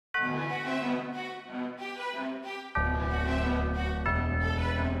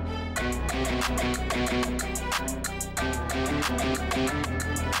Hey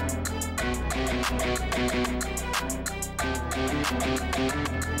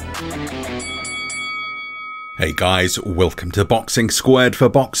guys, welcome to Boxing Squared for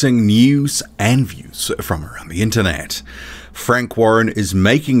boxing news and views from around the internet. Frank Warren is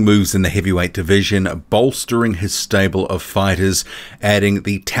making moves in the heavyweight division, bolstering his stable of fighters, adding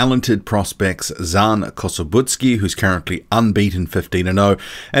the talented prospects Zhan Kossobutskiy, who's currently unbeaten 15-0,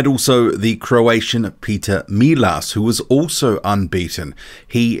 and also the Croatian Petar Milas, who is also unbeaten.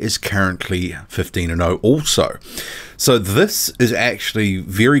 He is currently 15-0 also. So this is actually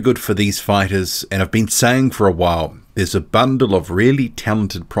very good for these fighters, and I've been saying for a while, there's a bundle of really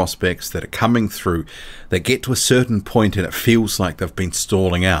talented prospects that are coming through that get to a certain point and it feels like they've been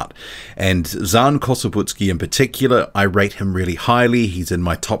stalling out. And Zhan Kossobutskiy in particular, I rate him really highly. He's in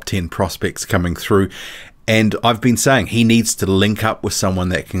my top 10 prospects coming through. And I've been saying he needs to link up with someone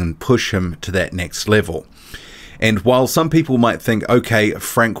that can push him to that next level. And while some people might think, okay,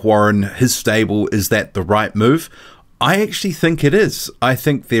 Frank Warren, his stable, is that the right move? I actually think it is. I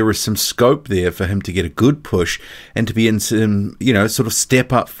think there is some scope there for him to get a good push and to be in some, sort of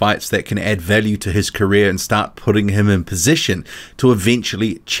step up fights that can add value to his career and start putting him in position to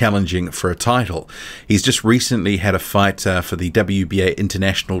eventually challenging for a title. He's just recently had a fight for the WBA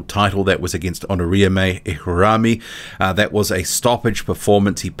international title that was against Honorime Ihurami. That was a stoppage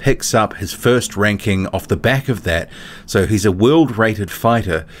performance. He picks up his first ranking off the back of that. So he's a world rated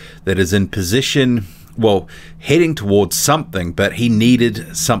fighter that is in position, well, heading towards something, but he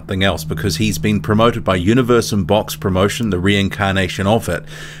needed something else because he's been promoted by Universum Box Promotion, the reincarnation of it,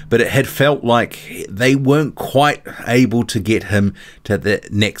 but it had felt like they weren't quite able to get him to the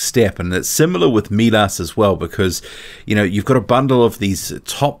next step. And it's similar with Milas as well, because you've got a bundle of these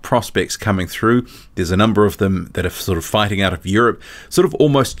top prospects coming through. There's a number of them that are sort of fighting out of Europe, sort of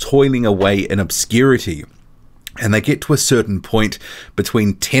almost toiling away in obscurity. And they get to a certain point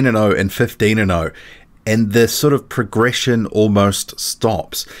between 10-0 and 15-0, and the sort of progression almost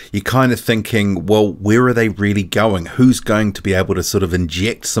stops. You're kind of thinking, well, where are they really going? Who's going to be able to sort of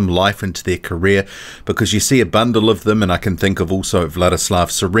inject some life into their career? Because you see a bundle of them, and I can think of also Vladislav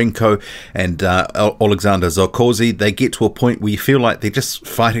Serenko and Alexander Zarkozy. They get to a point where you feel like they're just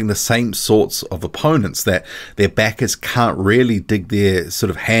fighting the same sorts of opponents, that their backers can't really dig their sort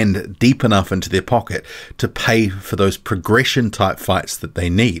of hand deep enough into their pocket to pay for those progression type fights that they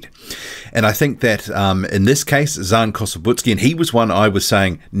need. And I think that in this case, Zhan Kossobutskiy, and he was one I was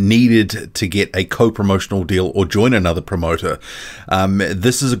saying needed to get a co-promotional deal or join another promoter.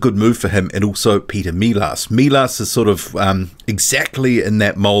 This is a good move for him, and also Petar Milas. Milas is sort of exactly in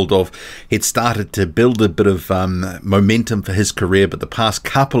that mold of he'd started to build a bit of momentum for his career, but the past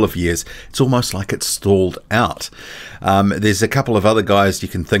couple of years, it's almost like it's stalled out. There's a couple of other guys you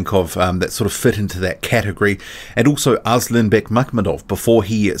can think of that sort of fit into that category, and also Aslanbek Makhmadov, before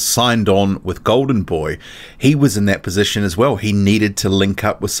he signed on with Golden Boy, he was in that position as well. He needed to link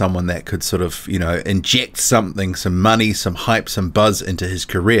up with someone that could sort of, inject something, some money, some hype, some buzz into his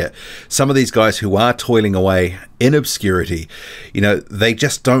career. Some of these guys who are toiling away in obscurity, they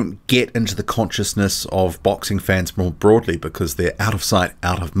just don't get into the consciousness of boxing fans more broadly because they're out of sight,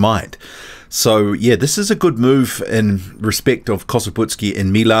 out of mind. So yeah, this is a good move in respect of Kossobutskiy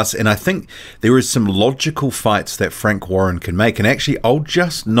and Milas, and I think there is some logical fights that Frank Warren can make. And actually, I'll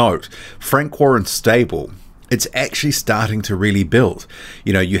just note, Frank Warren's stable, it's actually starting to really build.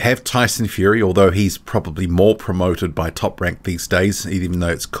 You have Tyson Fury, although he's probably more promoted by Top Rank these days, even though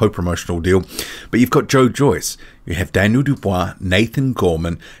it's a co-promotional deal. But you've got Joe Joyce, you have Daniel Dubois, Nathan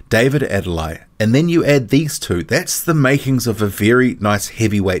Gorman, David Adeleye, and then you add these two. That's the makings of a very nice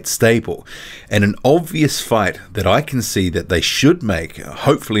heavyweight stable. And an obvious fight that I can see that they should make,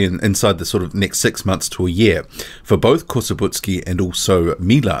 hopefully inside the sort of next 6 months to a year, for both Kossobutskiy and also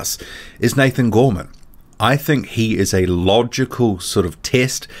Milas, is Nathan Gorman. I think he is a logical sort of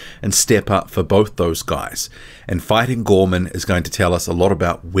test and step up for both those guys. And fighting Gorman is going to tell us a lot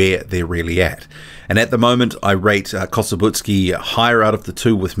about where they're really at. And at the moment, I rate Kossobutskiy higher out of the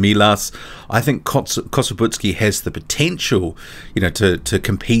two with Milas. I think Kossobutskiy has the potential, to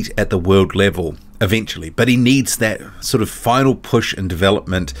compete at the world level eventually, but he needs that sort of final push and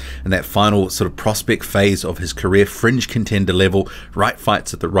development and that final sort of prospect phase of his career, fringe contender level, right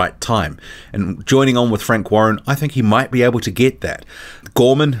fights at the right time. And joining on with Frank Warren, I think he might be able to get that.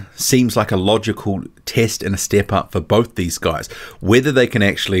 Gorman seems like a logical test and a step up for both these guys. Whether they can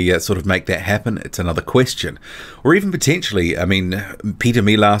actually sort of make that happen, it's another question. Or even potentially, Petar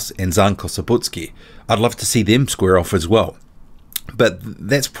Milas and Zhan Kossobutskiy, I'd love to see them square off as well. But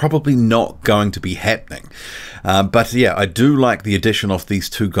that's probably not going to be happening. But yeah, I do like the addition of these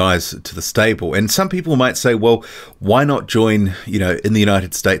two guys to the stable. And some people might say, well, why not join, in the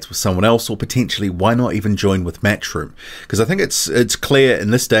United States with someone else, or potentially why not even join with Matchroom? Because I think it's clear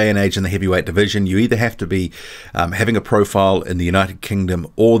in this day and age in the heavyweight division, you either have to be having a profile in the United Kingdom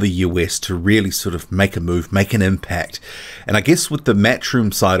or the US to really sort of make a move, make an impact. And I guess with the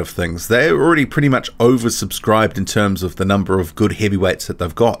Matchroom side of things, they're already pretty much oversubscribed in terms of the number of good heavyweights that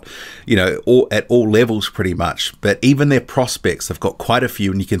they've got, at all levels pretty much. But even their prospects, they've got quite a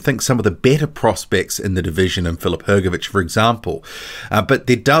few, and you can think some of the better prospects in the division, and Filip Hrgović, for example. But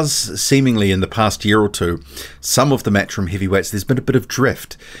there does seemingly in the past year or two, some of the Matchroom heavyweights, there's been a bit of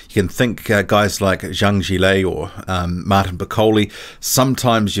drift. You can think guys like Zhang Gilei or Martin Bakole.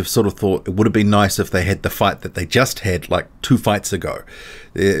 Sometimes you've sort of thought it would have been nice if they had the fight that they just had like 2 fights ago.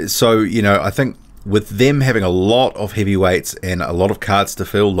 So, I think with them having a lot of heavyweights and a lot of cards to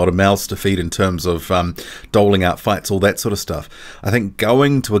fill, a lot of mouths to feed in terms of doling out fights, all that sort of stuff, I think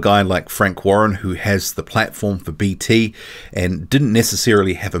going to a guy like Frank Warren, who has the platform for BT and didn't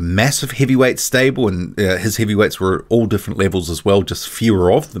necessarily have a massive heavyweight stable, and his heavyweights were all different levels as well, just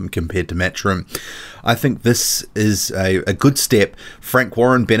fewer of them compared to Matchroom, I think this is a good step. Frank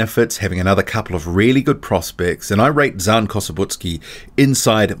Warren benefits having another couple of really good prospects, and I rate Zhan Kossobutskiy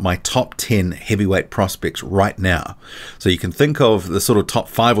inside my top 10 heavyweight prospects right now. So you can think of the sort of top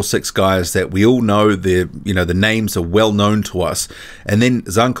 5 or 6 guys that we all know, the names are well known to us, and then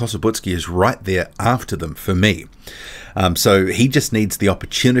Zhan Kossobutskiy is right there after them for me. So he just needs the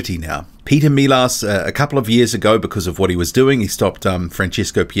opportunity now. Petar Milas, a couple of years ago, because of what he was doing, he stopped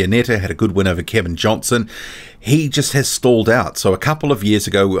Francesco Pianeta, had a good win over Kevin Johnson. He just has stalled out. So a couple of years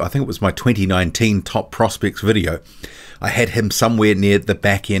ago, I think it was my 2019 top prospects video, I had him somewhere near the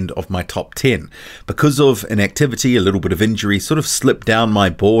back end of my top 10. Because of inactivity, a little bit of injury, sort of slipped down my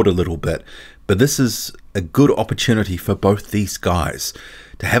board a little bit. But this is a good opportunity for both these guys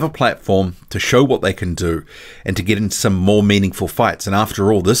to have a platform, to show what they can do, and to get into some more meaningful fights. And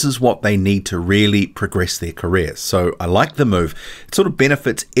after all, this is what they need to really progress their careers. So I like the move. It sort of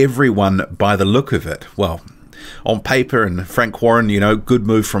benefits everyone by the look of it. Well, on paper, and Frank Warren, good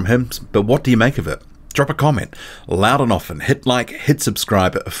move from him. But what do you make of it? Drop a comment, loud and often. Hit like, hit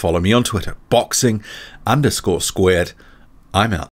subscribe, follow me on Twitter, boxing_squared. I'm out.